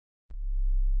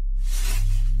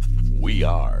We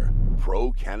are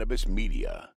Pro Cannabis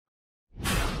Media.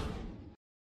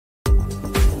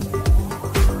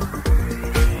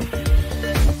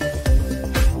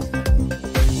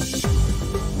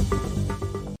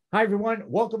 Hi, everyone.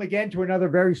 Welcome again to another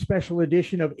very special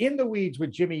edition of In the Weeds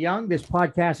with Jimmy Young. This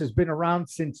podcast has been around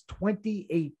since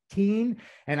 2018,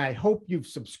 and I hope you've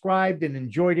subscribed and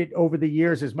enjoyed it over the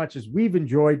years as much as we've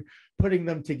enjoyed putting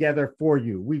them together for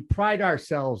you. We pride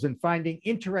ourselves in finding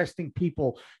interesting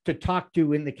people to talk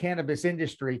to in the cannabis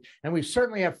industry, and we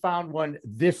certainly have found one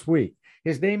this week.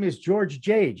 His name is George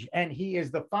Jage, and he is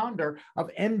the founder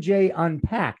of MJ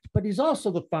Unpacked, but he's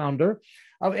also the founder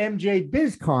of MJ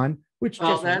BizCon, which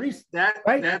that's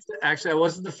actually, I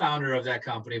wasn't the founder of that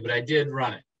company, but I did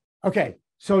run it. Okay.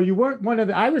 So you weren't one of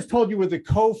the, I was told you were the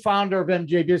co-founder of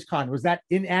MJ BizCon. Was that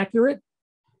inaccurate?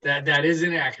 That is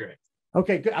inaccurate.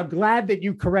 Okay, good. I'm glad that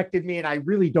you corrected me, and I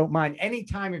really don't mind.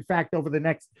 Anytime, in fact, over the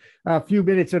next few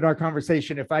minutes in our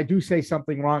conversation, if I do say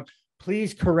something wrong,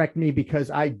 please correct me,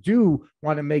 because I do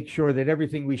want to make sure that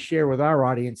everything we share with our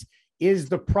audience is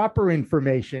the proper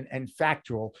information and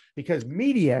factual, because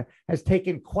media has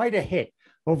taken quite a hit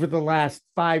over the last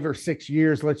 5 or 6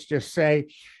 years, let's just say.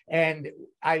 And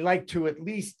I like to at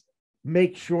least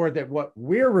make sure that what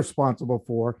we're responsible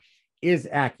for is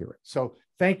accurate. So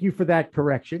thank you for that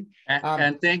correction.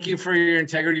 And thank you for your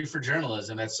integrity for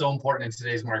journalism. That's so important in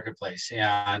today's marketplace.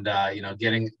 And,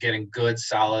 getting good,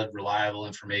 solid, reliable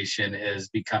information is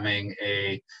becoming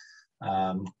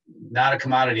not a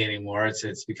commodity anymore.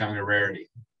 It's becoming a rarity.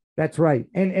 That's right.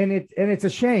 And it's a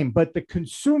shame, but the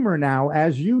consumer now,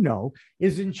 as you know,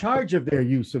 is in charge of their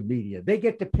use of media. They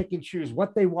get to pick and choose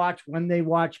what they watch, when they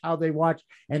watch, how they watch,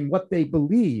 and what they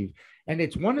believe. And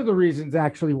it's one of the reasons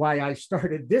actually why I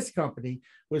started this company,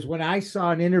 was when I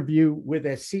saw an interview with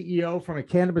a CEO from a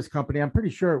cannabis company. I'm pretty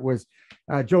sure it was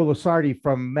Joe Lusardi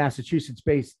from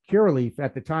Massachusetts-based Curaleaf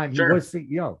at the time. Sure. He was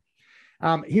CEO.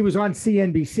 He was on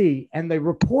CNBC, and the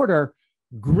reporter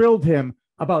grilled him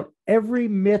about every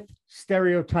myth,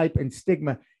 stereotype, and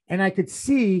stigma. And I could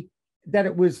see that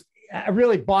it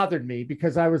really bothered me,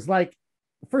 because I was like,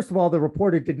 first of all, the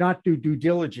reporter did not do due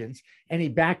diligence, any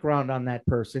background on that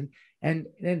person. And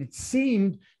it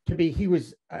seemed to be, he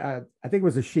was, I think it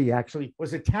was a she actually,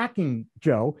 was attacking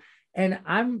Joe. And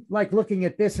I'm like looking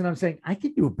at this and I'm saying, I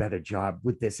could do a better job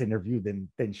with this interview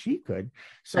than she could.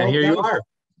 So and here you are.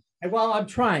 Well, I'm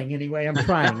trying anyway. I'm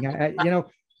trying.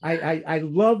 I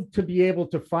love to be able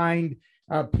to find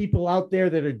people out there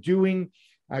that are doing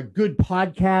good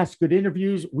podcasts, good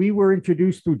interviews. We were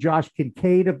introduced through Josh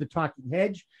Kincaid of the Talking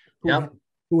Hedge,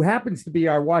 who happens to be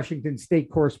our Washington State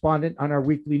correspondent on our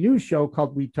weekly news show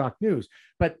called We Talk News.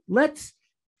 But let's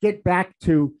get back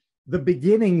to the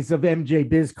beginnings of MJ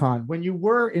BizCon, when you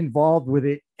were involved with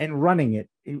it and running it,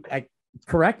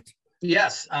 correct?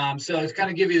 Yes. So to kind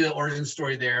of give you the origin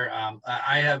story there,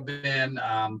 I have been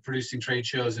producing trade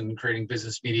shows and creating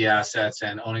business media assets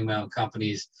and owning my own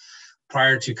companies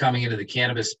prior to coming into the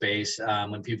cannabis space.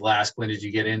 When people ask, when did you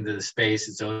get into the space?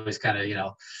 It's always kind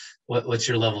of, what's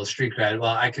your level of street cred?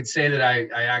 Well, I could say that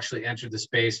I actually entered the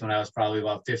space when I was probably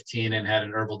about 15 and had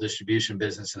an herbal distribution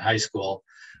business in high school.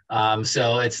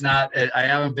 So it's not, I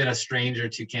haven't been a stranger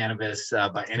to cannabis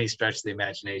by any stretch of the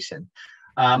imagination.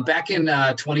 Back in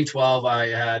 2012, I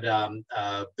had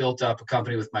built up a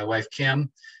company with my wife,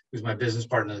 Kim, who's my business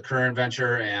partner in the current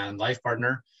venture and life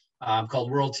partner, called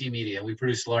World Tea Media. We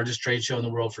produced the largest trade show in the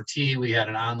world for tea. We had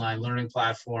an online learning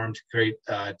platform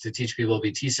to teach people to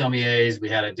be tea sommeliers. We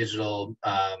had a digital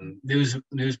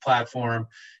news platform.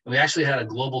 And we actually had a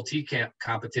global tea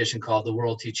competition called the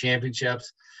World Tea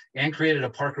Championships, and created a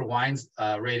Parker Wines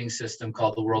rating system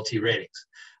called the World Tea Ratings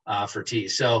for tea.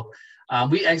 So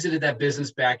we exited that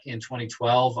business back in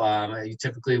 2012.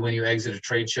 Typically, when you exit a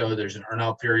trade show, there's an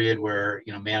earnout period where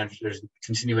there's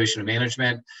continuation of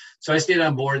management. So I stayed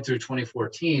on board through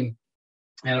 2014,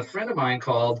 and a friend of mine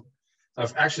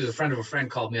actually a friend of a friend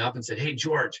called me up and said, "Hey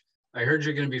George, I heard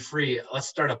you're going to be free. Let's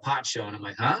start a pot show." And I'm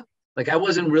like, "Huh?" Like, I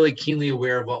wasn't really keenly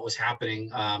aware of what was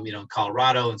happening, in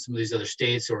Colorado and some of these other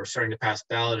states who were starting to pass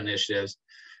ballot initiatives.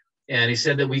 And he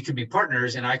said that we could be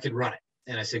partners and I could run it.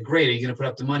 And I said, "Great, are you going to put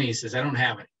up the money?" He says, "I don't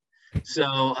have any."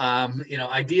 So,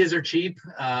 ideas are cheap.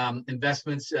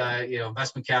 Investments,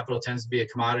 investment capital tends to be a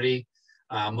commodity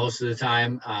most of the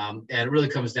time. And it really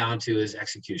comes down to is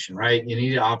execution, right? You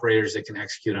need operators that can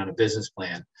execute on a business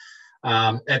plan.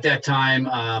 At that time,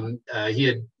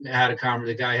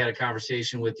 the guy had a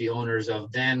conversation with the owners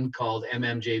of then called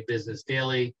MMJ Business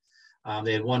Daily.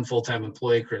 They had one full-time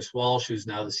employee, Chris Walsh, who's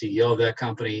now the CEO of that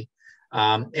company.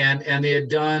 And they had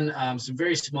done some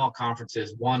very small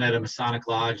conferences, one at a Masonic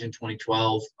Lodge in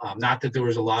 2012. Not that there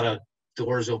was a lot of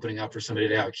doors opening up for somebody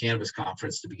to have a cannabis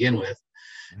conference to begin with.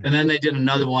 And then they did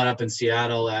another one up in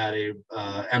Seattle at a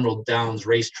Emerald Downs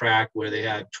racetrack where they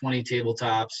had 20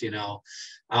 tabletops,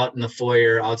 out in the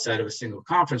foyer outside of a single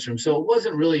conference room. So it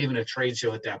wasn't really even a trade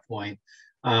show at that point.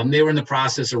 They were in the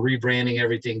process of rebranding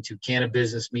everything to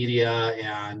Cannabis Media,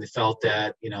 and they felt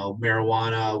that,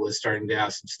 marijuana was starting to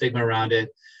have some stigma around it.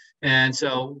 And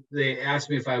so they asked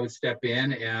me if I would step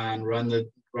in and run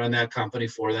that company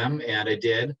for them, and I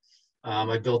did.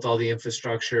 I built all the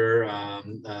infrastructure,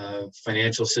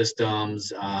 financial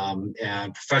systems,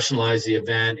 and professionalized the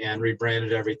event and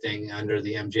rebranded everything under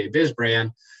the MJ Biz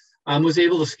brand. Was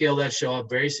able to scale that show up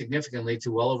very significantly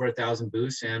to well over 1,000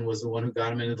 booths, and was the one who got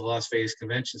them into the Las Vegas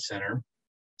Convention Center.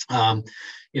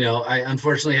 I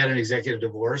unfortunately had an executive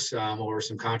divorce over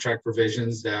some contract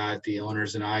provisions that the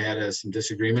owners and I had some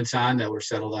disagreements on that were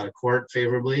settled out of court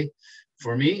favorably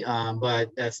for me, but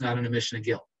that's not an admission of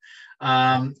guilt.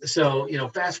 So,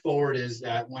 fast forward is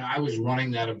that when I was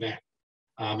running that event,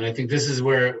 and I think this is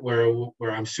where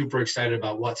I'm super excited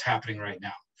about what's happening right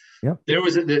now. Yep. There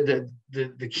was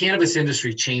the cannabis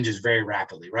industry changes very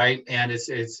rapidly, right? And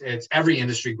it's every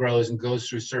industry grows and goes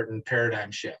through certain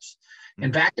paradigm shifts.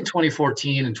 And back in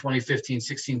 2014 and 2015,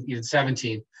 16, even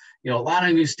 17, a lot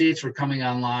of new states were coming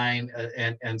online,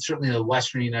 and certainly the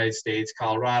Western United States,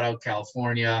 Colorado,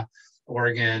 California,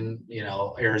 Oregon,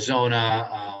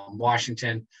 Arizona,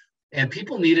 Washington, and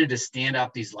people needed to stand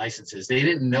up these licenses. They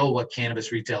didn't know what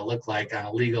cannabis retail looked like in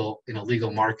a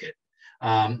legal market.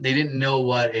 They didn't know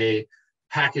what a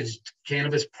packaged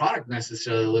cannabis product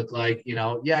necessarily looked like. You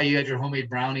had your homemade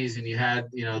brownies and you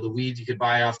had, the weed you could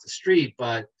buy off the street,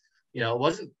 but, it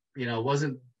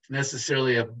wasn't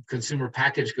necessarily a consumer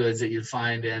packaged goods that you'd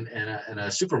find in a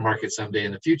supermarket someday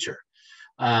in the future.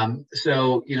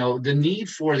 So, the need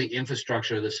for the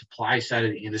infrastructure, the supply side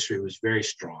of the industry was very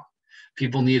strong.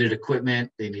 People needed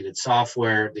equipment, they needed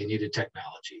software, they needed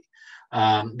technology.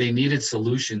 They needed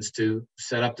solutions to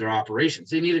set up their operations.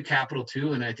 They needed capital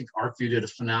too, and I think ArcView did a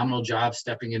phenomenal job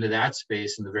stepping into that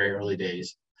space in the very early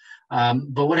days.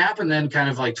 But what happened then, kind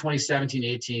of like 2017,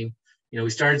 18, we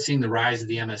started seeing the rise of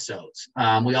the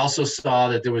MSOs. We also saw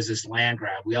that there was this land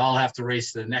grab. We all have to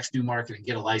race to the next new market and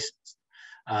get a license.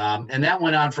 And that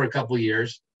went on for a couple of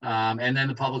years. And then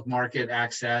the public market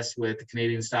access with the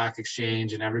Canadian Stock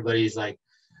Exchange, and everybody's like,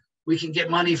 we can get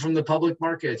money from the public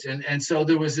markets. And so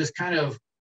there was this kind of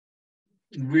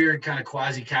weird kind of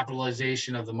quasi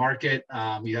capitalization of the market.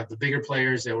 You have the bigger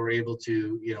players that were able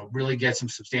to, really get some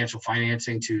substantial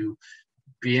financing to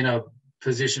be in a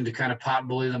position to kind of pot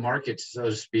bully the market, so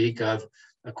to speak, of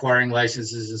acquiring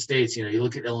licenses in states. You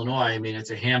look at Illinois, it's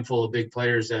a handful of big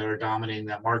players that are dominating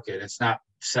that market. It's not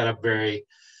set up very,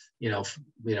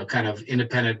 kind of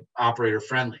independent operator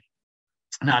friendly.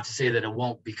 Not to say that it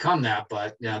won't become that,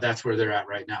 but that's where they're at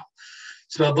right now.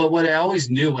 So, but what I always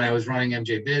knew when I was running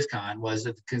MJ BizCon was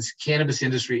that the cannabis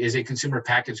industry is a consumer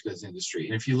packaged goods industry.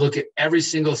 And if you look at every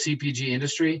single CPG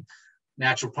industry,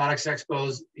 natural products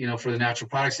expos, for the natural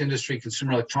products industry,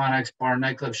 consumer electronics, bar and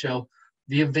nightclub show,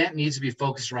 the event needs to be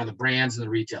focused around the brands and the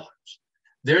retailers.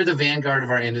 They're the vanguard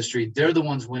of our industry. They're the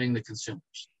ones winning the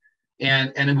consumers.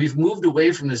 And we've moved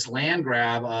away from this land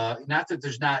grab. Not that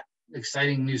there's not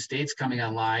exciting new states coming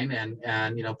online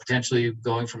and potentially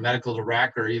going from medical to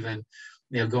rec, or even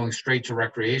going straight to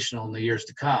recreational in the years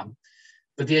to come.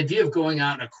 But the idea of going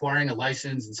out and acquiring a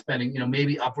license and spending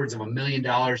maybe upwards of $1 million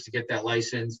to get that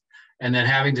license, and then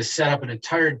having to set up an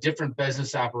entire different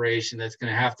business operation that's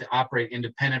going to have to operate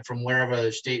independent from wherever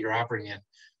other state you're operating in,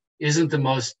 isn't the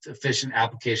most efficient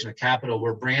application of capital,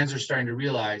 where brands are starting to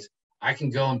realize I can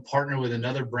go and partner with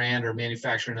another brand or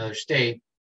manufacturer in another state,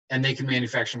 and they can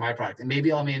manufacture my product, and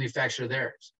maybe I'll manufacture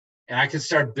theirs. And I can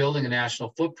start building a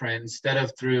national footprint instead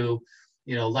of through,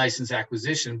 license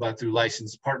acquisition, but through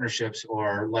license partnerships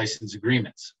or license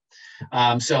agreements.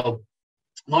 So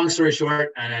long story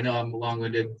short, and I know I'm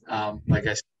long-winded, like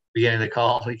I said at the beginning of the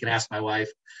call, you can ask my wife.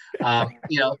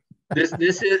 This is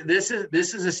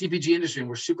a CPG industry, and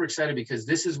we're super excited because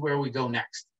this is where we go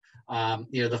next.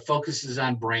 The focus is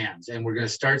on brands, and we're going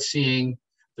to start seeing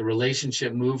the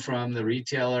relationship move from the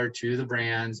retailer to the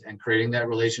brands, and creating that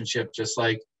relationship. Just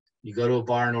like you go to a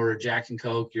bar and order Jack and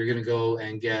Coke, you're going to go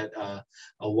and get a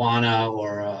Wana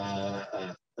or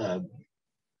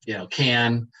a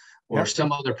can or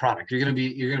some other product. You're going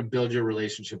to build your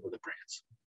relationship with the brands.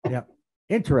 Yeah,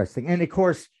 interesting. And of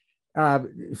course, so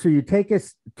you take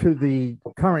us to the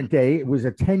current day. It was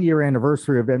a 10-year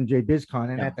anniversary of MJ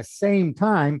BizCon, and at the same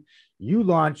time, you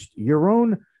launched your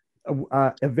own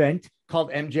event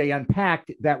called MJ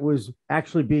Unpacked that was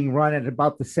actually being run at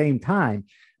about the same time.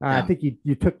 I think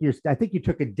you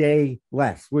took a day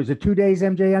less. Was it 2 days,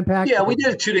 MJ Unpacked? Yeah, we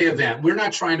did a 2-day event. We're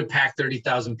not trying to pack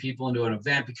 30,000 people into an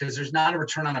event because there's not a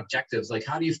return on objectives. Like,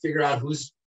 how do you figure out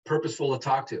who's purposeful to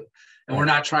talk to? And we're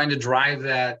not trying to drive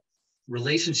that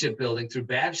relationship building through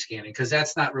badge scanning, because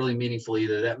that's not really meaningful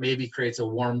either. That maybe creates a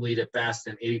warm lead at best,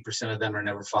 and 80% of them are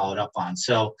never followed up on.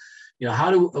 So,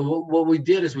 what we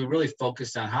did is we really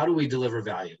focused on how do we deliver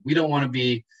value. We don't want to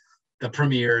be the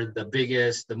premier, the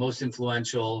biggest, the most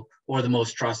influential, or the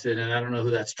most trusted. And I don't know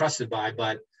who that's trusted by,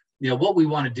 but what we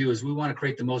want to do is we want to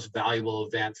create the most valuable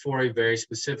event for a very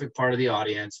specific part of the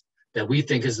audience that we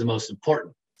think is the most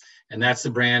important. And that's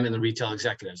the brand and the retail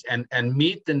executives, and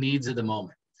meet the needs of the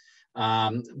moment.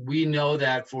 We know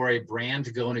that for a brand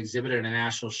to go and exhibit at a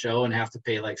national show and have to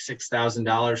pay like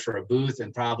 $6,000 for a booth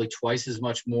and probably twice as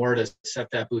much more to set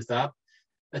that booth up,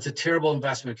 that's a terrible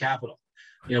investment of capital.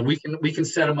 We can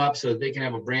set them up so that they can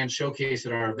have a brand showcase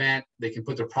at our event. They can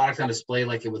put their product on display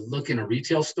like it would look in a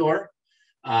retail store.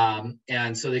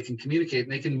 And so they can communicate,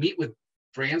 and they can meet with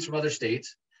brands from other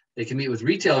states. They can meet with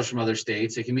retailers from other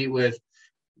states. They can meet with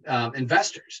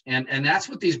investors. And that's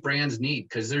what these brands need,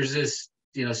 because there's this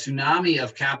tsunami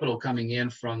of capital coming in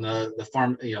from the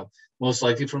farm, most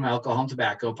likely from alcohol and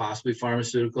tobacco, possibly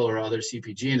pharmaceutical or other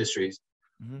CPG industries,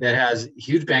 that has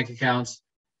huge bank accounts,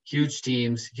 huge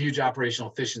teams, huge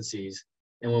operational efficiencies.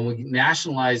 And when we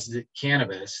nationalize the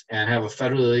cannabis and have a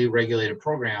federally regulated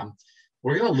program,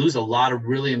 we're going to lose a lot of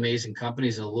really amazing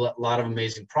companies and a lot of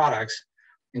amazing products.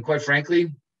 And quite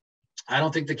frankly, I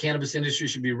don't think the cannabis industry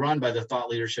should be run by the thought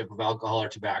leadership of alcohol or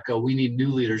tobacco. We need new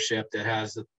leadership that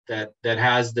has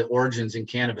the origins in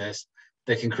cannabis,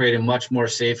 that can create a much more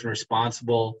safe and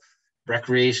responsible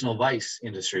recreational vice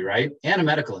industry, right? And a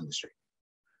medical industry.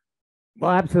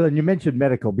 Well, absolutely. And you mentioned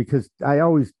medical, because I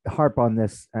always harp on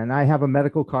this, and I have a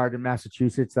medical card in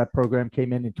Massachusetts. That program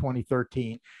came in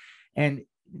 2013. And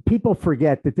people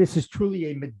forget that this is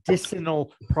truly a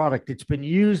medicinal product. It's been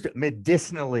used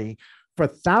medicinally for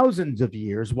thousands of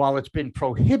years, while it's been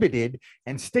prohibited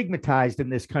and stigmatized in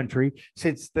this country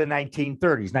since the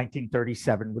 1930s,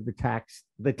 1937 with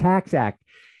the Tax Act.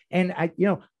 And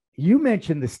you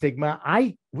mentioned the stigma.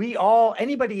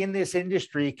 Anybody in this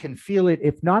industry can feel it,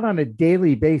 if not on a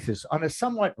daily basis, on a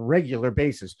somewhat regular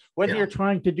basis, whether you're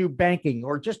trying to do banking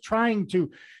or just trying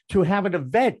to have an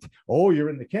event. Oh, you're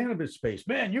in the cannabis space,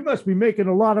 man, you must be making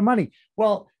a lot of money.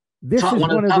 Well, this is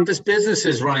one of the toughest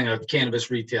businesses running a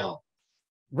cannabis retail.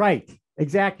 Right,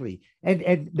 exactly.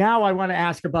 And now I want to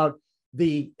ask about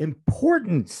the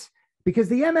importance, because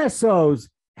the MSOs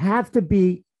have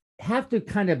to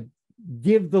kind of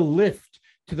give the lift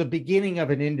to the beginning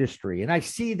of an industry. And I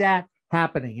see that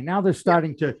happening. And now they're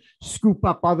starting to scoop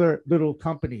up other little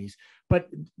companies. But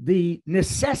the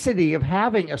necessity of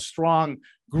having a strong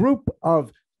group of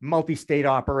multi-state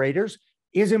operators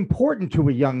is important to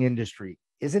a young industry,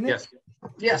 isn't it?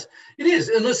 Yes, it is.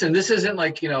 And listen, this isn't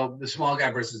like, the small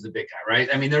guy versus the big guy, right?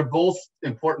 I mean, they're both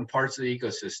important parts of the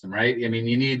ecosystem, right? I mean,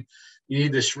 you need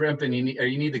the shrimp, and you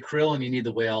need the krill, and you need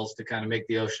the whales to kind of make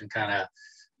the ocean kind of,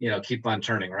 keep on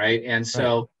turning, right? And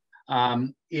so, for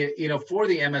the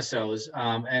MSOs,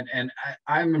 and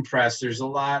I'm impressed. There's a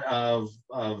lot of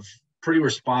pretty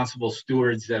responsible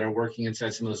stewards that are working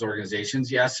inside some of those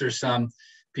organizations. Yes, there's some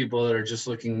people that are just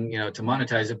looking, to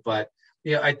monetize it, but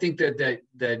I think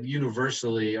that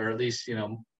universally, or at least,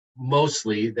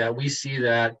 mostly, that we see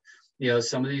that,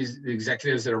 some of these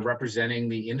executives that are representing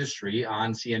the industry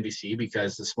on CNBC,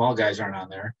 because the small guys aren't on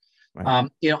there,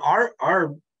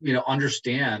 are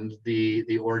understand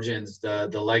the origins, the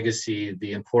legacy,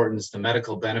 the importance, the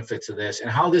medical benefits of this,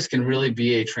 and how this can really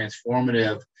be a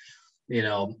transformative,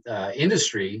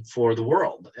 industry for the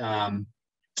world.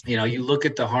 You look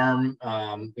at the harm,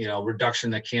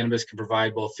 reduction that cannabis can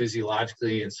provide both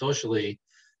physiologically and socially,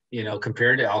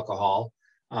 compared to alcohol.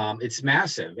 It's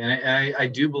massive. And I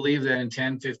do believe that in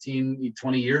 10, 15,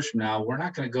 20 years from now, we're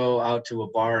not going to go out to a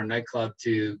bar or nightclub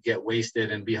to get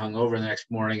wasted and be hungover the next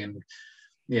morning. And,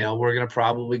 we're going to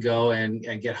probably go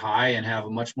and get high and have a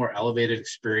much more elevated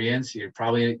experience. You're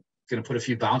probably going to put a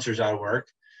few bouncers out of work.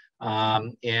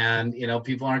 And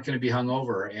people aren't going to be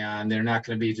hungover, and they're not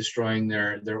going to be destroying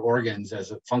their organs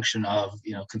as a function of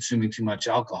consuming too much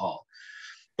alcohol.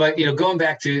 But going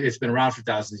back to, it's been around for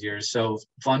thousands of years. So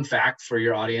fun fact for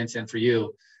your audience and for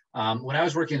you, when I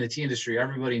was working in the tea industry,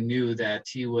 everybody knew that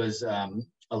tea was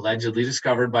allegedly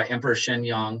discovered by Emperor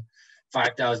Shenyang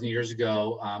 5,000 years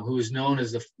ago, who is known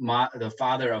as the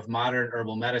father of modern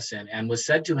herbal medicine, and was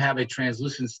said to have a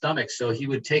translucent stomach. So he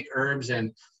would take herbs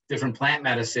and different plant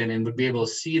medicine and would be able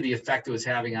to see the effect it was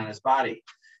having on his body.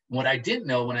 What I didn't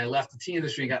know when I left the tea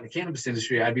industry and got in the cannabis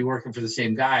industry, I'd be working for the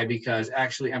same guy, because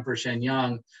actually Emperor Shen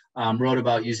Yun wrote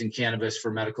about using cannabis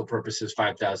for medical purposes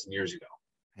 5,000 years ago.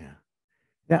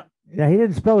 Yeah. Now he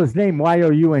didn't spell his name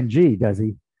Young, does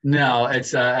he? No,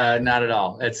 it's not at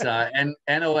all. It's Nong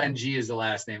is the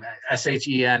last name.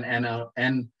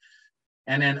 SHENNONG.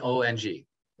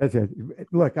 That's it.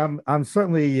 Look, I'm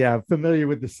certainly familiar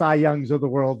with the Cy Youngs of the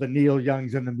world, the Neil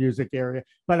Youngs in the music area,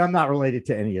 but I'm not related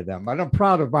to any of them. But I'm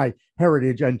proud of my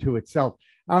heritage unto itself.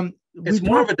 It's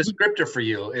more of a descriptor for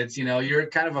you. It's, you're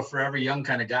kind of a forever young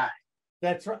kind of guy.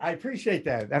 That's right. I appreciate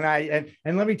that.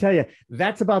 And let me tell you,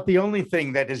 that's about the only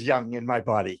thing that is young in my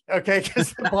body. Okay.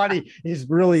 Because the body is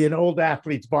really an old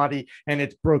athlete's body and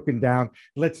it's broken down.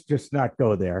 Let's just not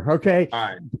go there. Okay. All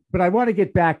right. But I want to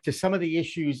get back to some of the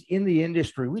issues in the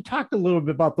industry. We talked a little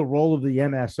bit about the role of the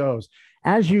MSOs.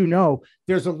 As you know,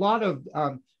 there's a lot of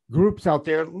groups out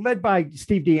there led by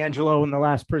Steve D'Angelo and the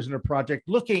Last Prisoner Project,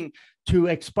 looking to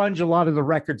expunge a lot of the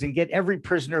records and get every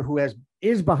prisoner who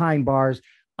is behind bars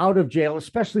out of jail,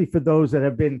 especially for those that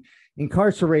have been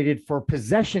incarcerated for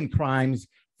possession crimes,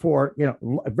 for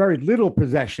very little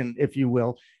possession, if you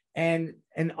will. And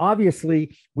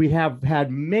obviously we have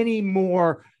had many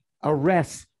more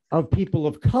arrests of people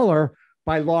of color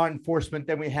by law enforcement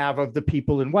than we have of the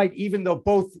people in white, even though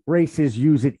both races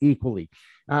use it equally.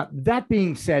 That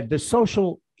being said, the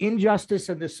social injustice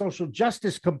and the social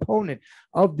justice component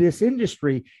of this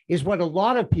industry is what a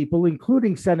lot of people,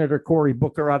 including Senator Cory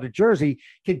Booker out of Jersey,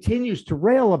 continues to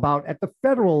rail about at the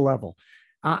federal level.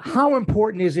 How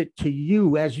important is it to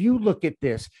you, as you look at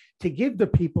this, to give the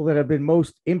people that have been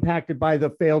most impacted by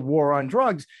the failed war on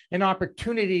drugs an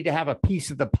opportunity to have a piece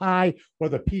of the pie, or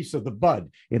the piece of the bud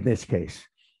in this case?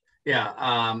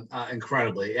 Yeah,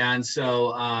 incredibly. And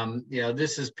so,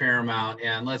 this is paramount.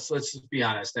 And let's just be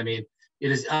honest. I mean,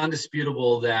 it is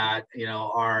undisputable that,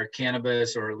 our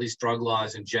cannabis, or at least drug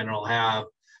laws in general, have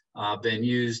been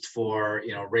used for,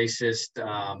 racist,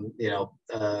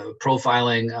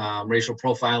 profiling, racial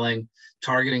profiling,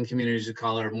 targeting communities of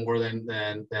color more than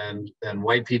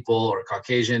white people or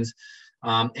Caucasians.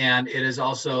 And it is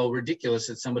also ridiculous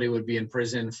that somebody would be in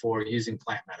prison for using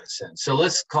plant medicine. So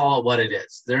let's call it what it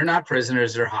is. They're not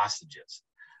prisoners, they're hostages.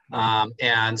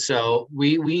 And so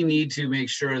we need to make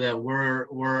sure that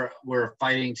we're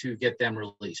fighting to get them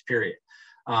released, period.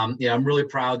 I'm really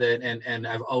proud that, and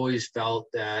I've always felt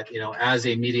that, as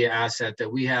a media asset,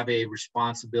 that we have a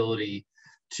responsibility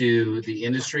to the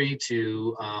industry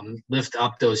to lift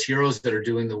up those heroes that are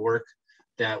doing the work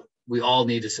that we all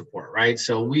need to support, right?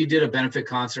 So we did a benefit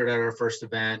concert at our first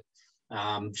event.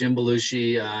 Jim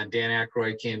Belushi and Dan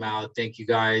Aykroyd came out. Thank you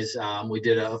guys. We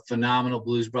did a phenomenal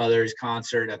Blues Brothers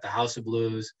concert at the House of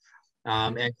Blues.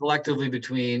 And collectively,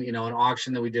 between, an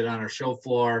auction that we did on our show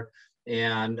floor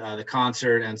and the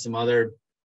concert and some other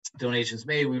donations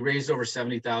made, we raised over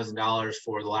 $70,000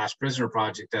 for the Last Prisoner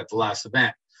Project at the last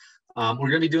event. We're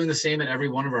going to be doing the same at every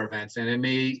one of our events, and it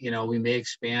may, we may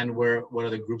expand what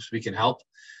other groups we can help.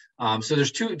 So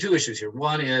there's two issues here.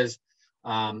 One is,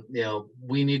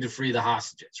 we need to free the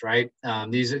hostages, right?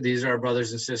 These are our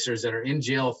brothers and sisters that are in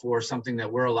jail for something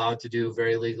that we're allowed to do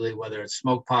very legally, whether it's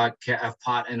smoke pot, have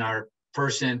pot in our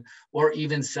person, or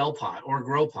even sell pot or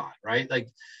grow pot, right? Like,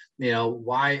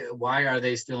 why are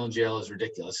they still in jail is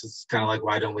ridiculous. It's kind of like,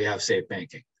 why don't we have safe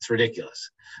banking? It's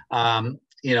ridiculous.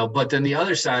 But then the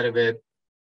other side of it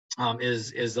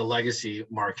is the legacy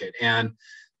market. And,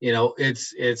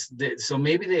 so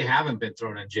maybe they haven't been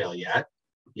thrown in jail yet.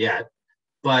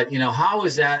 But, how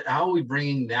are we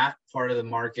bringing that part of the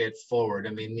market forward?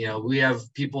 I mean, we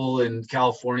have people in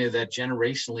California that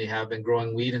generationally have been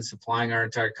growing weed and supplying our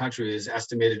entire country. Is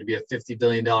estimated to be a $50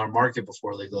 billion market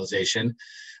before legalization,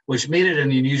 which made it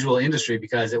an unusual industry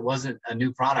because it wasn't a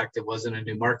new product. It wasn't a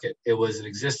new market. It was an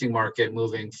existing market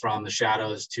moving from the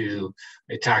shadows to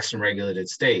a taxed and regulated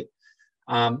state.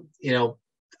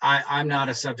 I'm not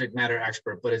a subject matter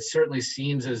expert, but it certainly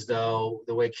seems as though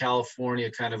the way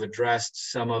California kind of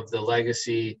addressed some of the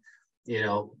legacy,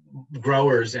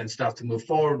 growers and stuff to move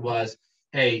forward was,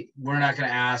 hey, we're not going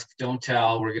to ask, don't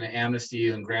tell, we're going to amnesty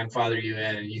you and grandfather you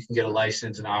in, and you can get a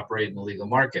license and operate in the legal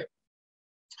market.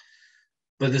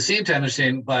 But at the same time, they're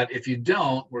saying, but if you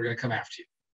don't, we're going to come after you.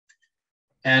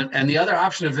 And the other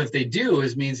option of if they do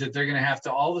means that they're going to have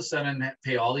to all of a sudden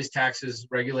pay all these taxes,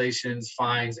 regulations,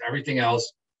 fines, everything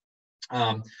else.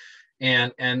 And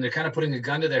they're kind of putting a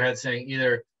gun to their head saying,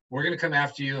 either we're going to come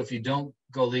after you if you don't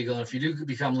go legal, and if you do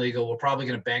become legal, we're probably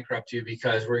going to bankrupt you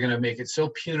because we're going to make it so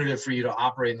punitive for you to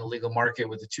operate in the legal market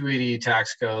with the 280E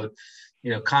tax code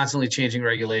constantly changing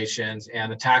regulations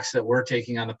and the tax that we're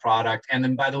taking on the product. And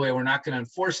then, by the way, we're not going to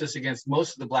enforce this against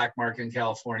most of the black market in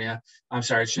California. I'm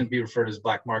sorry, it shouldn't be referred as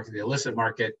black market, the illicit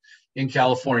market in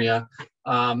California.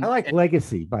 I like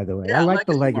legacy, by the way. Yeah, I like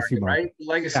the legacy market. right?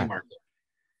 Legacy market.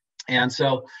 And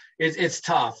so it's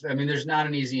tough. I mean, there's not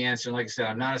an easy answer. And like I said,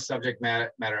 I'm not a subject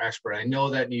matter expert. I know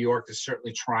that New York is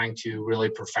certainly trying to really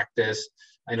perfect this.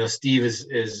 I know Steve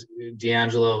is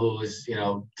D'Angelo, who is,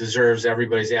 deserves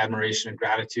everybody's admiration and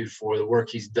gratitude for the work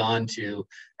he's done to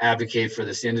advocate for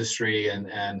this industry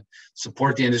and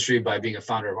support the industry by being a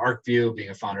founder of ArcView, being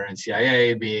a founder of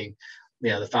NCIA, being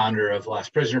the founder of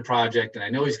Last Prisoner Project. And I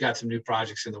know he's got some new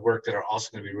projects in the work that are also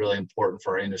going to be really important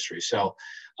for our industry. So,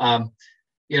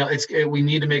 we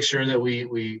need to make sure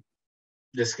that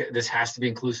this has to be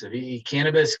inclusive.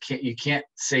 Cannabis, you can't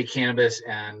say cannabis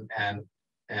and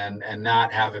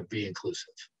not have it be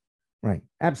inclusive. Right.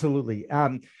 Absolutely.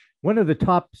 One of the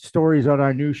top stories on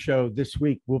our news show this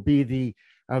week will be the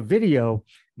video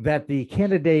that the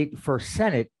candidate for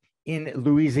Senate in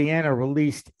Louisiana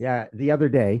released the other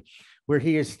day, where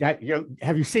he is,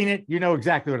 have you seen it? You know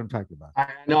exactly what I'm talking about.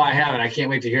 No, I haven't. I can't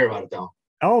wait to hear about it though.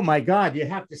 Oh my God, you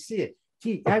have to see it.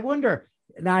 Gee, I wonder,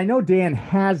 now I know Dan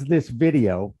has this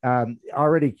video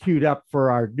already queued up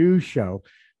for our news show,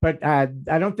 but I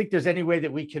don't think there's any way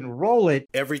that we can roll it.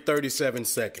 Every 37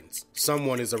 seconds,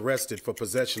 someone is arrested for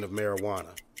possession of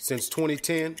marijuana. Since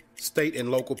 2010, state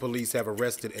and local police have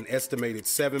arrested an estimated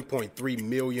 7.3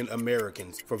 million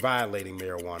Americans for violating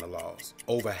marijuana laws,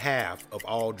 over half of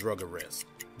all drug arrests.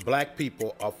 Black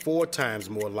people are 4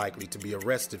 times more likely to be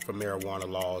arrested for marijuana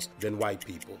laws than white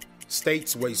people.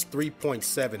 States waste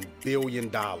 $3.7 billion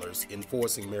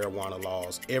enforcing marijuana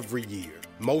laws every year.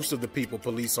 Most of the people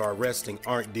police are arresting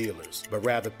aren't dealers, but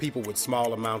rather people with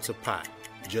small amounts of pot,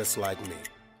 just like me.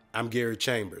 I'm Gary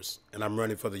Chambers, and I'm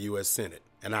running for the U.S. Senate,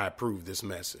 and I approve this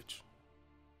message.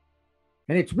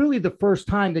 And it's really the first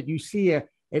time that you see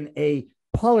a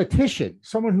politician,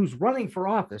 someone who's running for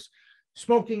office,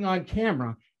 smoking on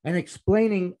camera and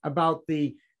explaining about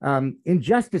the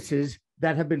injustices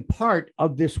that have been part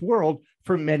of this world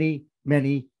for many,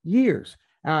 many years.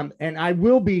 And I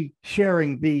will be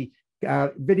sharing the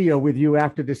video with you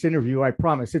after this interview, I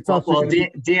promise. It's also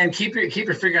Dan, keep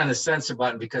your finger on the censor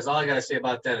button, because all I got to say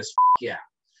about that is yeah.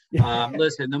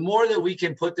 Listen, the more that we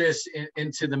can put this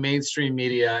into the mainstream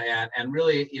media and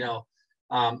really,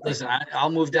 listen,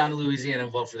 I'll move down to Louisiana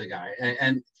and vote for the guy.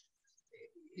 And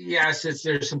yes,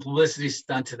 there's some publicity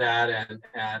stunt to that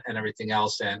and everything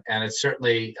else. And it's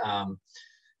certainly,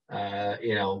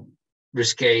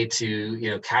 risque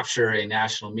to, capture a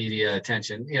national media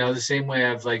attention, the same way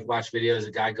I've watched videos of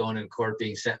a guy going in court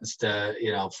being sentenced to,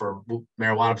 for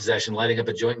marijuana possession, lighting up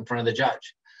a joint in front of the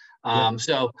judge.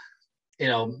 So,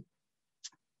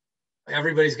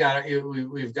 everybody's got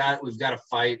we've got to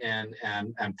fight and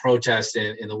protest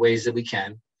in the ways that we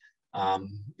can.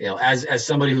 As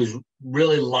somebody who's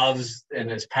really loves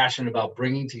and is passionate about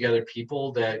bringing together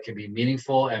people that can be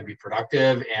meaningful and be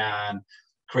productive and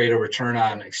create a return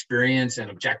on experience and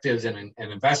objectives and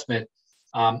investment,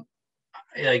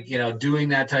 doing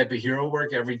that type of hero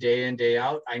work every day in, day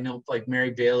out. I know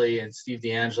Mary Bailey and Steve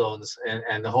D'Angelo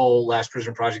and the whole Last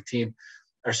Prisoner Project team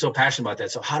are so passionate about that.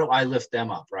 So how do I lift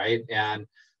them up, right? And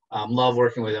love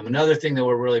working with them. Another thing that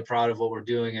we're really proud of what we're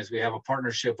doing is we have a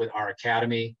partnership with our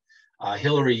academy.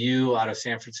 Hillary Yu out of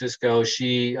San Francisco,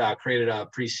 she created a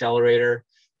pre-accelerator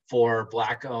for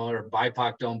Black-owned or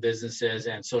BIPOC-owned businesses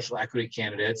and social equity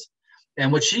candidates. And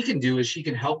what she can do is she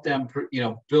can help them,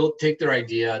 take their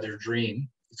idea, their dream.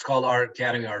 It's called Our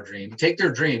Academy, Our Dream. Take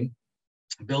their dream,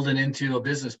 build it into a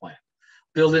business plan,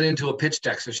 build it into a pitch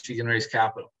deck so she can raise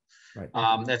capital. Right.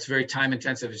 That's very time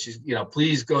intensive. She's,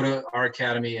 please go to our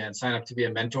academy and sign up to be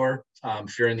a mentor.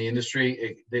 If you're in the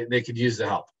industry, they could use the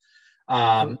help.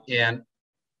 I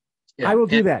will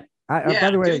do that.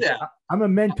 By the way, I'm a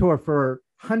mentor for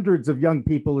hundreds of young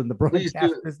people in the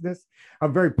broadcast business.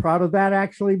 I'm very proud of that,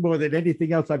 actually, more than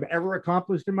anything else I've ever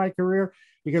accomplished in my career,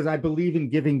 because I believe in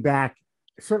giving back.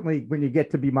 Certainly when you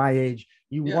get to be my age,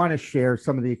 you want to share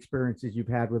some of the experiences you've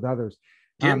had with others.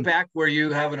 Give back where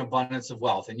you have an abundance of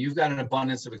wealth and you've got an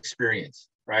abundance of experience,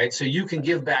 right? So you can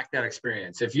give back that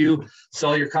experience. If you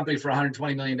sell your company for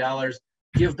 $120 million,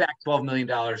 give back $12 million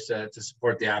to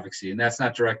support the advocacy. And that's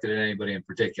not directed at anybody in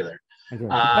particular. Okay.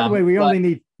 By the way, we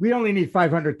only need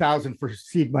 500,000 for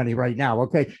seed money right now.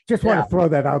 Okay. Just want to throw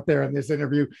that out there in this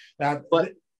interview. But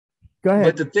go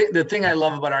ahead. But the thing I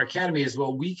love about our academy is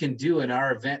what we can do, and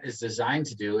our event is designed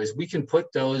to do, is we can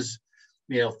put those,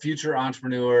 future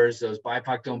entrepreneurs, those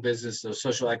BIPOC-owned business, those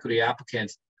social equity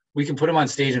applicants, We can put them on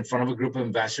stage in front of a group of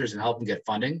investors and help them get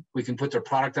funding. We can put their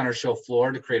product on our show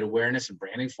floor to create awareness and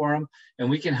branding for them. And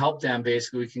we can help them,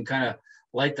 basically, we can kind of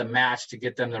light the match to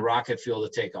get them the rocket fuel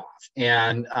to take off.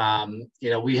 And,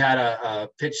 we had a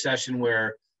pitch session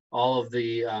where all of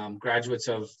the graduates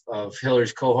of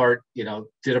Hillary's cohort,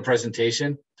 did a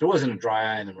presentation. There wasn't a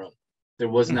dry eye in the room. There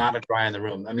was not a dry eye in the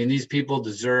room. I mean, these people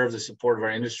deserve the support of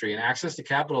our industry, and access to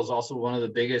capital is also one of the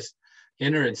biggest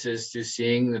hindrances to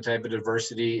seeing the type of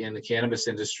diversity in the cannabis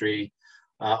industry,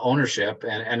 ownership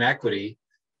and equity,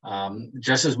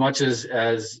 just as much as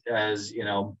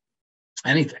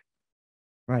anything.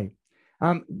 Right.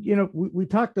 We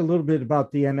talked a little bit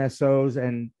about the MSOs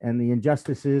and the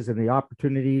injustices and the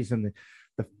opportunities and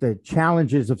the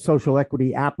challenges of social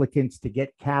equity applicants to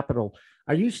get capital.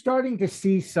 Are you starting to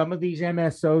see some of these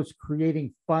MSOs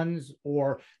creating funds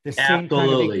or the same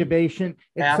kind of incubation?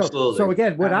 Absolutely. So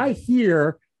again, what I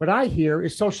hear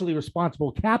is socially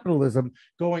responsible capitalism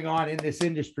going on in this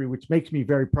industry, which makes me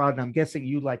very proud. And I'm guessing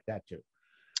you like that too.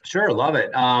 Sure, love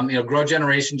it. Grow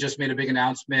Generation just made a big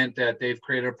announcement that they've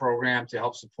created a program to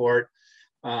help support,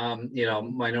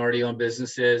 minority-owned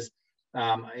businesses.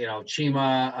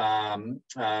 Chima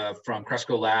from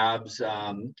Cresco Labs,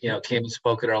 came and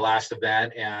spoke at our last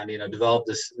event and, developed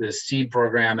this seed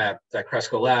program at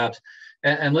Cresco Labs.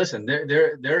 And listen,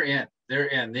 they're in.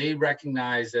 They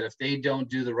recognize that if they don't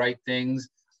do the right things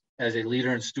as a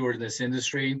leader and steward in this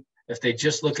industry, if they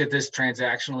just look at this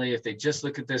transactionally, if they just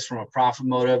look at this from a profit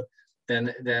motive,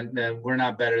 then we're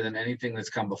not better than anything that's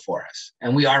come before us.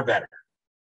 And we are better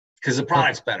because the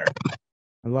product's better.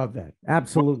 I love that.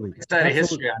 Absolutely. It's not a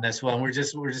history on this one. We're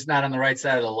just not on the right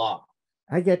side of the law.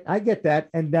 I get that.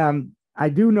 And I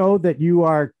do know that you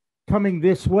are coming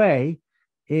this way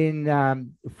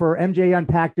for MJ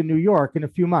Unpacked in New York in a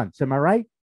few months. Am I right?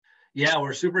 Yeah,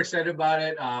 we're super excited about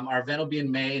it. Our event will be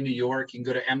in May in New York. You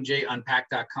can go to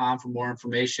mjunpack.com for more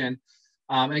information.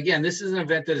 And again, this is an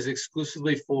event that is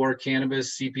exclusively for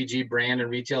cannabis, CPG, brand, and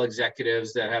retail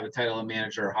executives that have a title of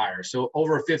manager or higher. So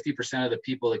over 50% of the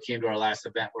people that came to our last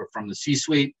event were from the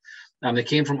C-suite. They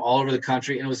came from all over the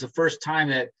country. And it was the first time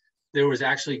that there was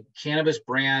actually cannabis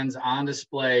brands on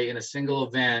display in a single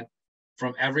event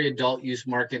from every adult use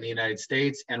market in the United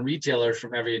States and retailers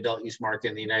from every adult use market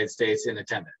in the United States in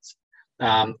attendance.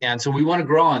 And so we want to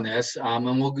grow on this,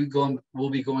 and we'll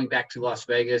be going back to Las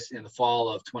Vegas in the fall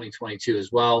of 2022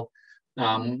 as well.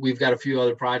 We've got a few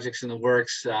other projects in the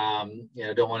works.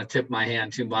 Don't want to tip my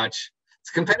hand too much. It's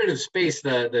a competitive space,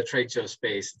 the trade show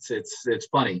space. It's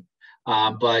funny,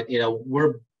 but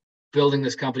we're building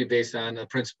this company based on the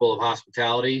principle of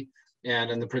hospitality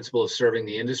and on the principle of serving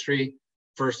the industry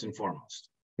first and foremost.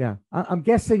 Yeah, I'm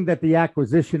guessing that the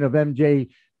acquisition of MJ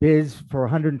Biz for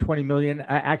 120 million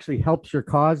actually helps your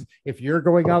cause if you're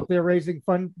going out there raising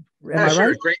fund. Sure,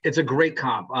 right? Great. It's a great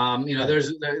comp.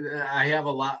 I have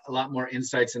a lot more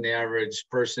insights than the average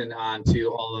person onto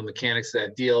all the mechanics of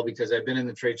that deal because I've been in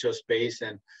the trade show space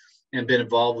and been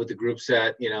involved with the groups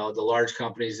that the large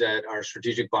companies that are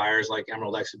strategic buyers like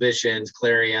Emerald Exhibitions,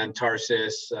 Clarion,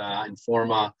 Tarsus,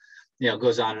 Informa,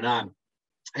 goes on and on.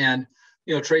 And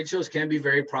trade shows can be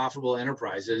very profitable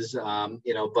enterprises,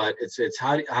 but it's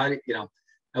how at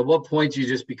what point do you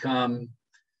just become,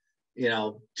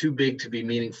 too big to be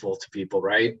meaningful to people,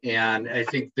 right? And I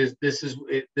think this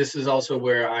is also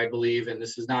where I believe, and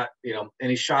this is not,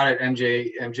 any shot at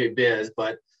MJ Biz,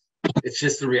 but it's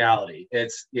just the reality.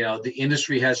 It's, the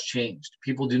industry has changed.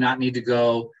 People do not need to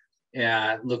go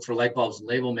and look for light bulbs and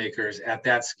label makers at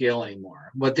that scale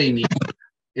anymore. What they need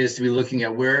is to be looking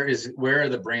at where are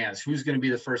the brands, who's going to be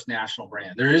the first national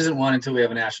brand. There isn't one until we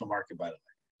have a national market, by the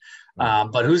way.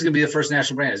 But who's going to be the first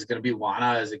national brand? Is it going to be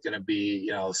Wana? Is it going to be,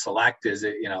 Select? Is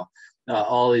it,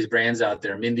 all these brands out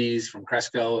there, Mindy's from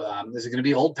Cresco? Is it going to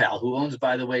be Old Pal, who owns,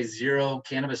 by the way, 0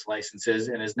 cannabis licenses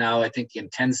and is now, I think, in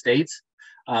 10 states?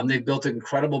 They've built an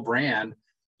incredible brand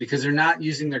because they're not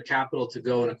using their capital to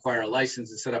go and acquire a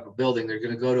license and set up a building. They're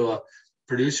going to go to a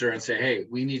producer and say, hey,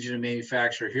 we need you to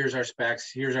manufacture. Here's our specs.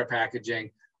 Here's our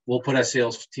packaging. We'll put a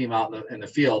sales team out in the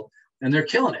field, and they're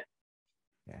killing it.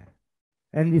 Yeah.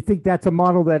 And you think that's a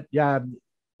model that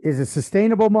is a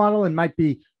sustainable model and might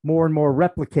be more and more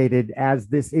replicated as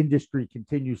this industry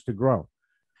continues to grow?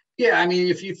 Yeah, I mean,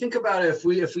 if you think about it,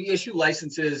 if we issue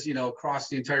licenses, across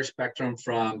the entire spectrum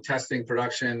from testing,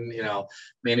 production,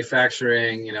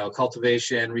 manufacturing,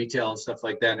 cultivation, retail, and stuff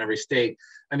like that in every state.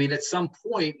 I mean, at some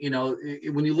point,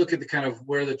 when you look at the kind of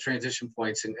where the transition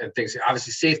points and things,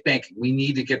 obviously safe banking, we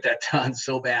need to get that done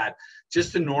so bad,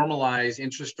 just to normalize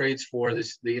interest rates for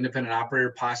the independent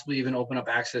operator, possibly even open up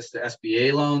access to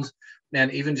SBA loans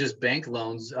and even just bank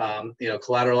loans,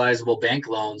 collateralizable bank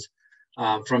loans.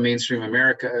 from mainstream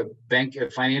America,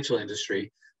 financial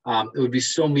industry, it would be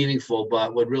so meaningful,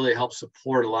 but would really help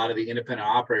support a lot of the independent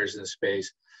operators in the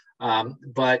space.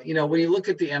 But when you look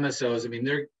at the MSOs, I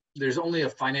mean, there's only a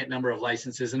finite number of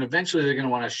licenses, and eventually they're going to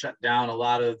want to shut down a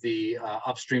lot of the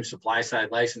upstream supply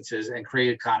side licenses and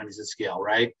create economies of scale,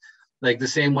 right? Like the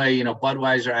same way,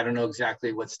 Budweiser, I don't know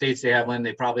exactly what states they have in.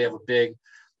 They probably have a big,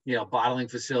 bottling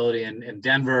facility in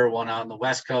Denver, one out on the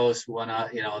West Coast, one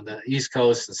out, on the East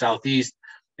Coast, the Southeast.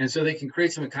 And so they can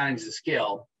create some economies of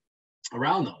scale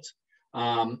around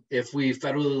those. If we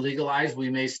federally legalize, we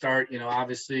may start,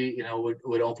 obviously,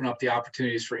 would open up the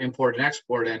opportunities for import and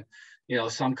export. And,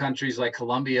 some countries like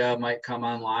Colombia might come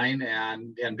online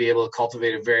and be able to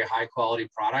cultivate a very high quality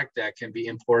product that can be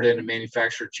imported and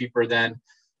manufactured cheaper than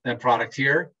product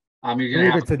here. You're going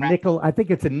to have it's a nickel. I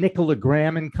think it's a nickel a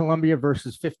gram in Colombia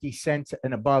versus 50 cents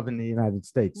and above in the United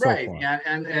States. Right. So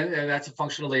and that's a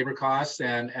function of labor costs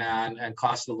and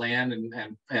cost of land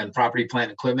and property,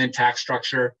 plant, equipment, tax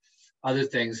structure, other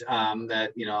things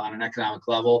that, on an economic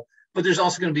level. But there's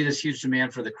also going to be this huge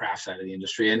demand for the craft side of the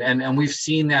industry. And we've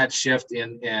seen that shift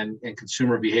in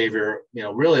consumer behavior,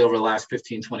 really over the last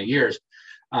 15, 20 years.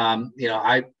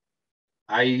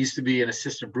 I used to be an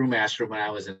assistant brewmaster when I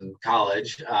was in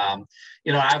college.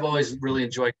 I've always really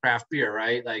enjoyed craft beer,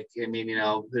 right? Like, I mean,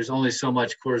 there's only so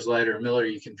much Coors Light or Miller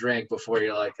you can drink before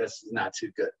you're like, this is not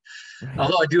too good. Right.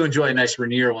 Although I do enjoy a nice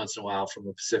Rainier once in a while from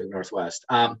the Pacific Northwest.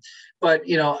 But,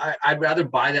 I'd rather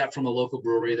buy that from a local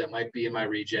brewery that might be in my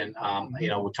region. We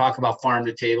talk about farm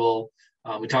to table.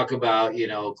 We talk about,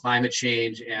 climate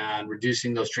change and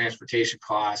reducing those transportation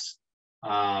costs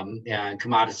and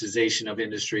commoditization of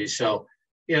industry. So,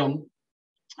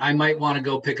 I might want to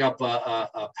go pick up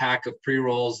a pack of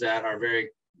pre-rolls that are very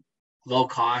low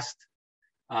cost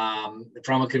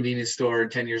from a convenience store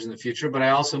 10 years in the future. But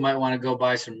I also might want to go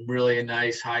buy some really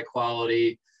nice, high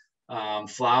quality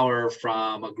flower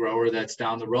from a grower that's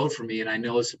down the road from me and I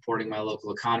know is supporting my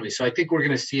local economy. So I think we're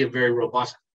going to see a very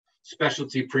robust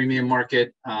specialty premium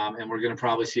market, and we're going to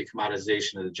probably see a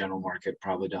commoditization of the general market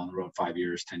probably down the road, 5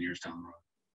 years, 10 years down the road.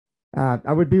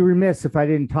 I would be remiss if I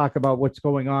didn't talk about what's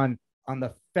going on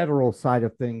the federal side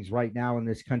of things right now in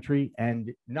this country,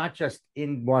 and not just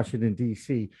in Washington,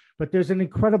 D.C., but there's an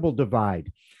incredible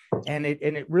divide. And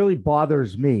it really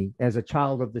bothers me as a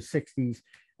child of the 60s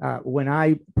when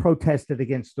I protested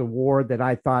against the war that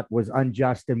I thought was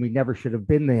unjust and we never should have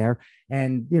been there.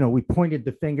 And, we pointed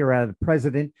the finger at the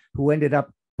president who ended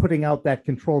up putting out that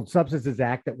Controlled Substances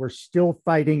Act that we're still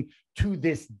fighting to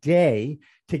this day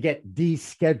to get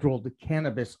descheduled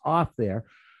cannabis off there.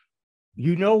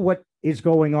 What is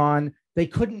going on? They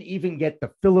couldn't even get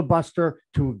the filibuster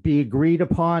to be agreed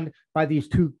upon by these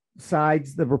two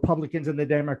sides, the Republicans and the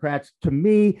Democrats. To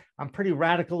me, I'm pretty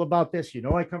radical about this.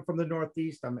 I come from the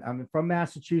Northeast. I'm from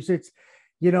Massachusetts.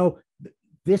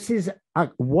 This is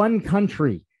one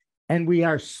country. And we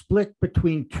are split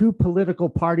between two political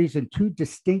parties and two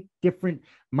distinct different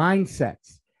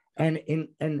mindsets. And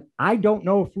I don't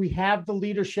know if we have the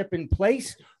leadership in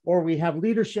place or we have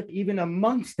leadership even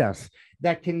amongst us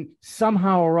that can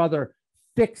somehow or other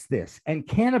fix this. And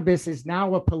cannabis is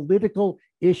now a political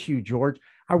issue, George.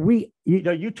 Are we,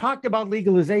 you talked about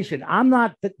legalization. I'm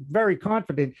not very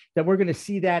confident that we're going to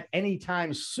see that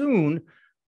anytime soon.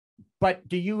 But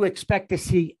do you expect to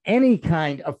see any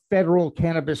kind of federal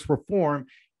cannabis reform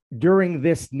during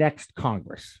this next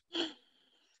Congress?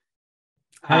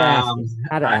 I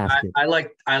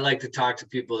like to talk to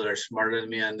people that are smarter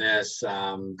than me on this.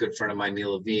 Good friend of mine,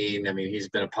 Neil Levine. I mean, he's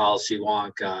been a policy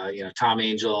wonk. Tom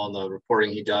Angel and the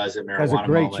reporting he does at Marijuana does a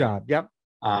great Moment. job. Yep.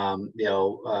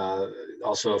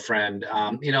 Also a friend.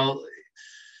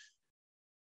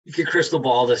 You can crystal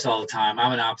ball this all the time.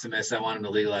 I'm an optimist. I want him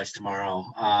to legalize tomorrow.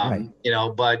 Right.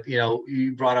 But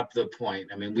you brought up the point.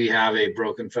 I mean, we have a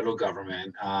broken federal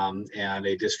government and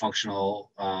a dysfunctional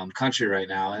country right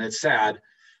now, and it's sad.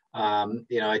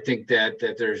 I think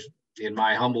that there's, in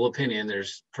my humble opinion,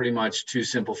 there's pretty much two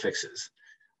simple fixes: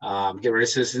 get rid of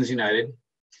Citizens United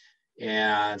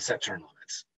and set term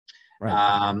limits.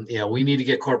 Right. We need to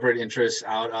get corporate interests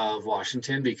out of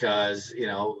Washington because,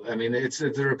 it's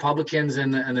the Republicans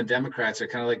and the Democrats are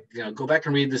kind of like, go back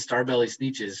and read the Starbelly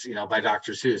Sneetches, by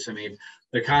Dr. Seuss. I mean,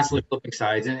 they're constantly flipping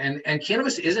sides, and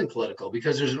cannabis isn't political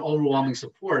because there's an overwhelming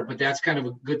support, but that's kind of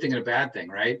a good thing and a bad thing,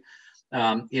 right?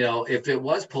 If it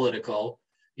was political,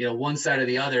 one side or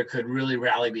the other could really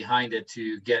rally behind it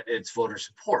to get its voter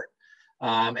support.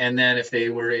 And then if they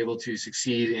were able to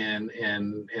succeed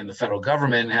in the federal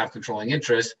government and have controlling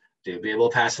interests, they'd be able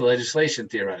to pass the legislation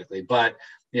theoretically. But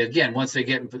again, once they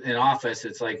get in office,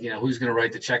 it's like, who's going to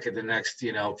write the check at the next,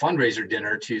 fundraiser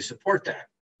dinner to support that?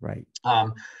 Right.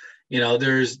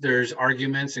 There's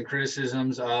arguments and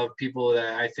criticisms of people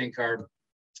that I think are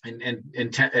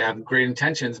have great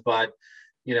intentions, but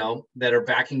that are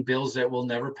backing bills that will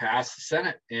never pass the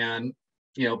Senate. And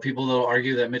people that will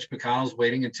argue that Mitch McConnell's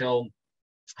waiting until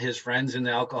his friends in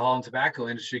the alcohol and tobacco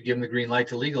industry give him the green light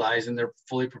to legalize, and they're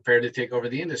fully prepared to take over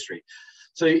the industry.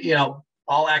 So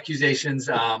all accusations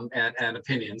and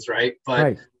opinions, right? But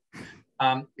right.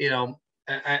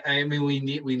 I mean, we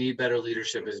need better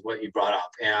leadership, is what you brought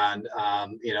up. And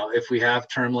if we have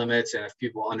term limits, and if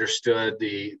people understood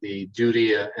the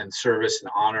duty and service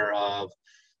and honor of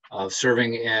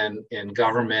serving in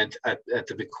government at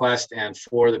the bequest and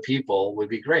for the people, would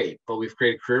be great. But we've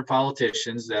created career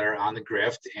politicians that are on the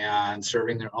grift and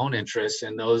serving their own interests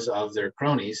and those of their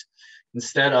cronies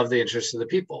instead of the interests of the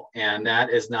people. And that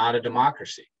is not a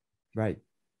democracy. Right.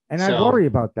 And I worry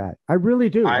about that. I really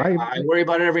do. I worry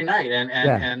about it every night.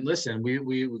 And listen,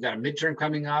 we've got a midterm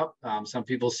coming up. Some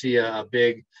people see a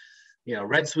big,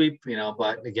 red sweep,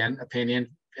 but again, opinion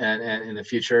and in the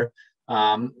future.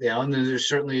 And then there's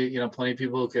certainly, plenty of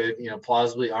people who could,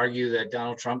 plausibly argue that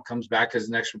Donald Trump comes back as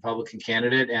the next Republican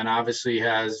candidate, and obviously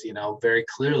has, very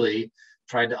clearly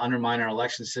tried to undermine our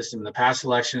election system in the past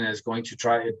election, and is going to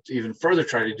try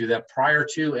to do that prior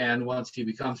to and once he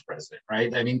becomes president,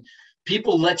 right? I mean,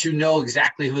 people let you know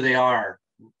exactly who they are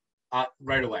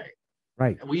right away.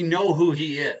 Right. We know who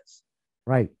he is.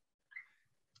 Right.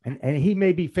 And he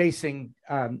may be facing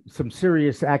some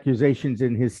serious accusations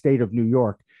in his state of New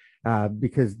York.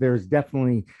 Because there's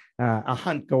definitely a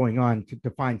hunt going on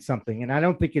to find something, and I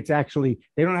don't think it's actually.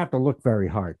 They don't have to look very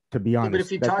hard, to be honest. But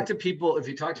if you talk to people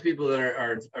that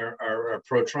are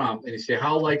pro-Trump, and you say,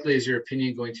 how likely is your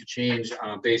opinion going to change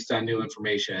based on new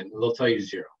information, they'll tell you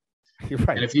zero.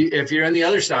 Right. And if you're on the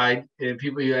other side, and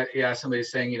people you ask somebody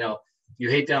saying, you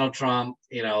hate Donald Trump,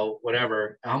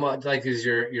 whatever, how much likely is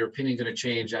your opinion going to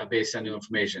change based on new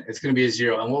information? It's going to be a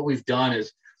zero. And what we've done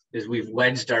is we've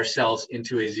wedged ourselves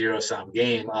into a zero-sum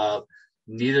game of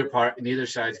neither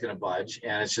side's going to budge,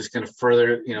 and it's just going to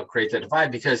further, create that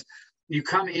divide, because you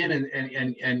come in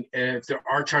and if there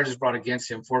are charges brought against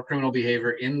him for criminal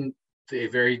behavior in a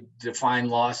very defined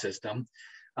law system,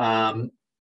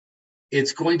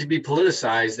 it's going to be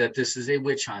politicized that this is a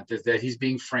witch hunt, that he's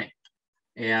being framed,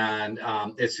 and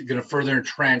it's going to further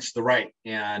entrench the right.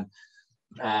 And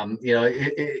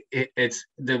it's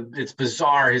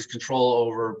bizarre, his control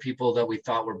over people that we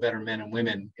thought were better men and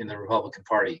women in the Republican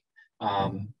Party.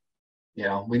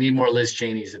 We need more Liz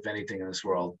Cheneys, if anything, in this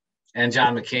world, and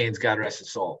John McCain's, God rest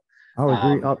his soul.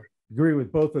 I'll agree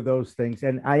with both of those things.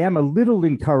 And I am a little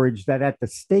encouraged that at the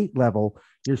state level,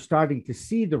 you're starting to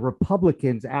see the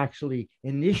Republicans actually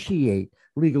initiate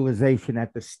legalization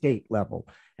at the state level.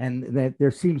 And that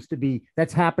there seems to be,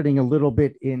 that's happening a little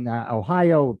bit in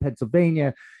Ohio,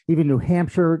 Pennsylvania, even New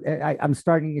Hampshire. I'm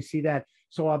starting to see that.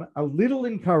 So I'm a little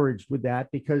encouraged with that,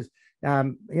 because,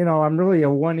 I'm really a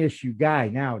one-issue guy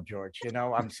now, George.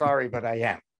 I'm sorry, but I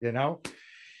am,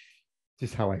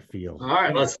 just how I feel. All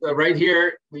right, let's right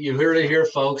here. You heard it here,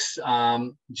 folks.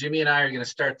 Jimmy and I are going to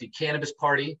start the Cannabis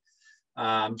Party.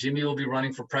 Jimmy will be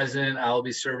running for president. I'll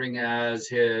be serving as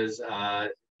his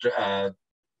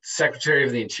Secretary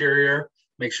of the Interior.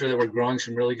 Make sure that we're growing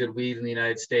some really good weed in the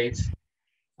United States.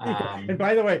 And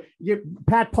by the way,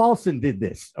 Pat Paulson did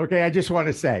this. Okay, I just want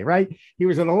to say, right? He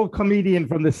was an old comedian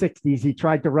from the 60s. He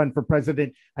tried to run for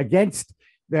president against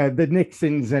the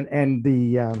Nixons and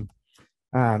the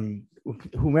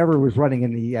whomever was running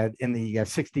in the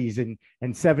 60s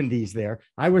and 70s there.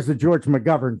 I was a George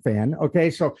McGovern fan.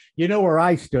 Okay, so you know where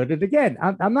I stood. And again,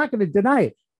 I'm not going to deny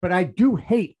it, but I do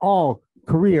hate all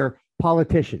career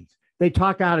politicians. They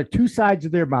talk out of two sides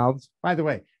of their mouths. By the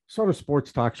way, so do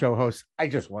sports talk show hosts. I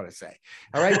just want to say,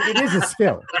 all right, it is a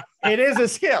skill. It is a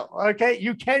skill. Okay,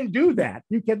 you can do that.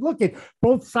 You can look at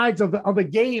both sides of the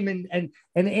game and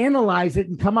analyze it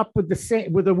and come up with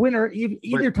a winner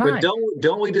either time. But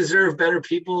don't we deserve better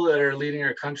people that are leading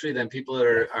our country than people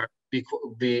that are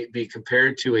be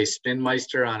compared to a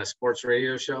spinmeister on a sports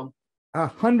radio show?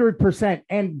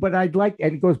 100%. But I'd like,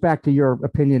 and it goes back to your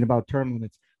opinion about term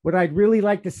limits. What I'd really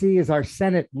like to see is our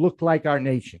Senate look like our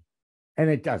nation. And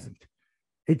it doesn't.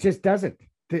 It just doesn't.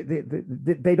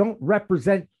 They don't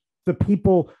represent the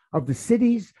people of the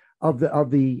cities, of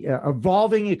the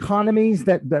evolving economies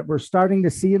that we're starting to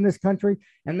see in this country.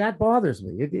 And that bothers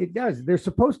me. It does. They're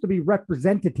supposed to be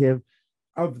representative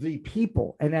of the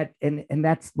people. And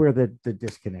that's where the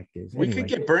disconnect is. We could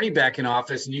get Bernie back in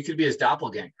office and you could be his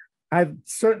doppelganger. I've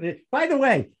certainly, by the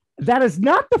way, that is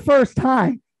not the first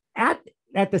time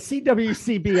at the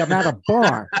CWCB. I'm at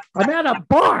a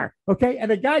bar. Okay.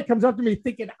 And a guy comes up to me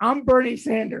thinking I'm Bernie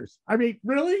Sanders. I mean,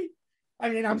 really? I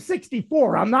mean, I'm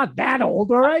 64. I'm not that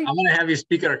old. All right. I'm going to have you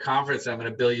speak at our conference. I'm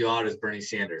going to bill you out as Bernie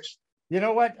Sanders. You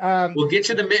know what? We'll get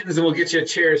you the mittens and we'll get you a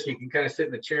chair so you can kind of sit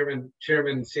in the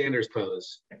Chairman Sanders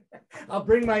pose. I'll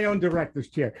bring my own director's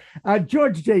chair.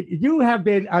 George J., you have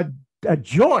been a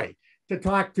joy to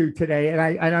talk to today, and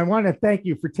I want to thank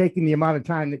you for taking the amount of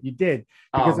time that you did,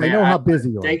 because I know how busy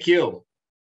you are. Thank you.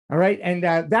 All right, and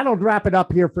that'll wrap it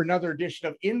up here for another edition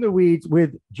of In the Weeds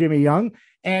with Jimmy Young.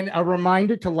 And a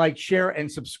reminder to like, share, and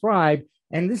subscribe.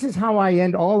 And this is how I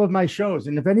end all of my shows.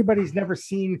 And if anybody's never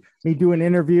seen me do an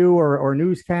interview or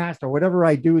newscast or whatever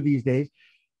I do these days,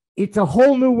 it's a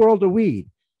whole new world of weed.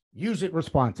 Use it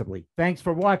responsibly. Thanks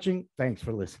for watching. Thanks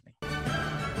for listening.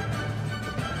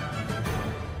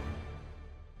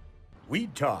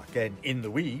 Weed Talk and In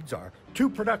the Weeds are two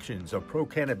productions of Pro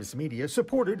Cannabis Media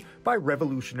supported by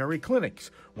Revolutionary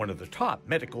Clinics, one of the top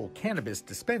medical cannabis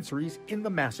dispensaries in the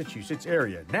Massachusetts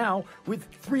area, now with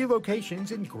 3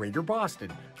 locations in Greater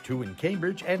Boston, 2 in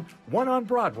Cambridge and 1 on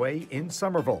Broadway in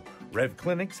Somerville. Rev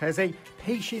Clinics has a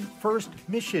patient-first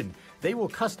mission. They will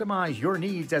customize your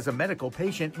needs as a medical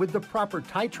patient with the proper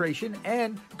titration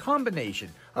and combination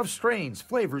of strains,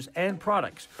 flavors, and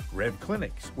products. Rev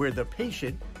Clinics, where the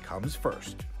patient comes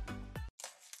first.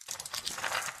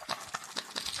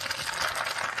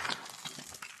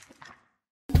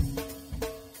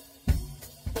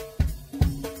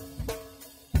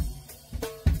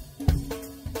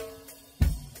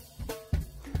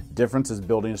 Difference is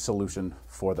building a solution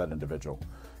for that individual.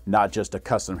 Not just a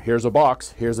custom, here's a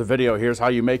box, here's a video, here's how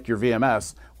you make your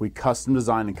VMS. We custom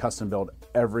design and custom build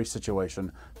every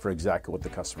situation for exactly what the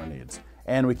customer needs.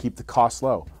 And we keep the cost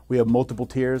low. We have multiple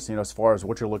tiers, as far as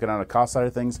what you're looking at on the cost side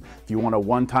of things. If you want a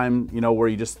one-time, where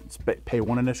you just pay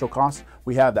one initial cost,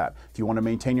 we have that. If you want to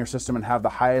maintain your system and have the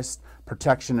highest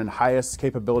protection and highest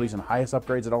capabilities and highest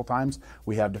upgrades at all times,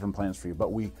 we have different plans for you.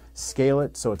 But we scale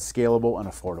it so it's scalable and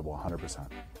affordable 100%.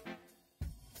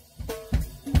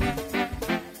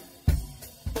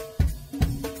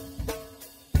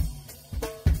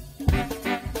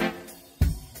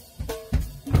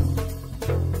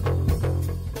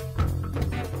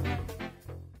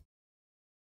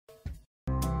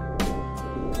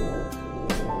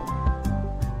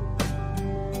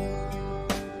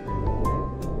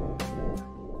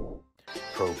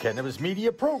 Pro Cannabis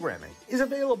Media programming is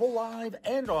available live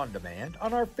and on demand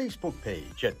on our Facebook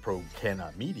page at Pro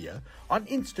Canna Media, on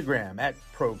Instagram at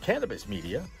Pro Cannabis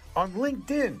Media, on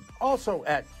LinkedIn also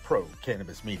at Pro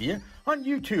Cannabis Media, on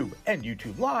YouTube and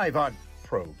YouTube Live on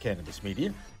Pro Cannabis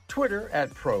Media, Twitter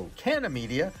at Pro Canna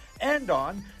Media, and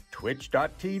on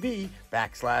twitch.tv/Pro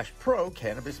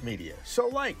Cannabis Media. So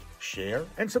like, share,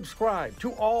 and subscribe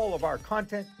to all of our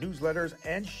content, newsletters,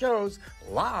 and shows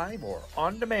live or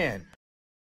on demand.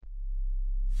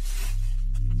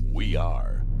 We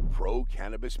are Pro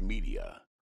Cannabis Media.